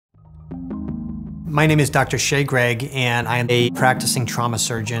My name is Dr. Shea Gregg, and I am a practicing trauma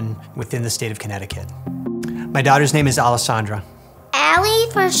surgeon within the state of Connecticut. My daughter's name is Alessandra. Allie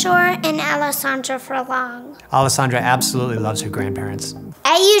for short and Alessandra for long. Alessandra absolutely loves her grandparents.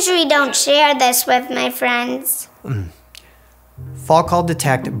 I usually don't share this with my friends. FallCall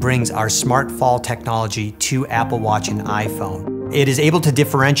Detect brings our smart fall technology to Apple Watch and iPhone. It is able to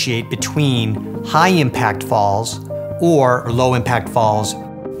differentiate between high-impact falls or low-impact falls.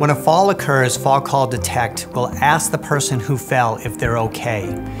 When a fall occurs, FallCall Detect will ask the person who fell if they're okay.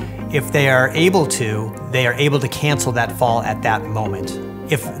 If they are able to cancel that fall at that moment.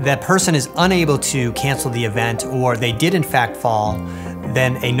 If that person is unable to cancel the event or they did in fact fall,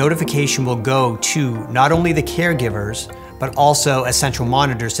 then a notification will go to not only the caregivers, but also a central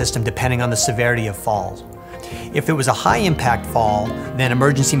monitor system depending on the severity of falls. If it was a high-impact fall, then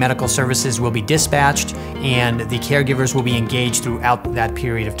emergency medical services will be dispatched and the caregivers will be engaged throughout that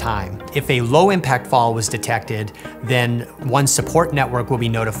period of time. If a low-impact fall was detected, then one support network will be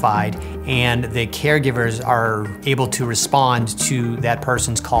notified and the caregivers are able to respond to that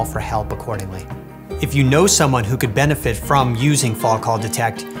person's call for help accordingly. If you know someone who could benefit from using FallCall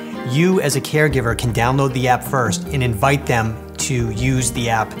Detect, you as a caregiver can download the app first and invite them to use the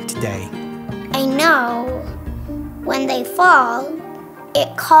app today. I know when they fall,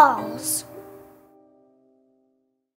 it calls.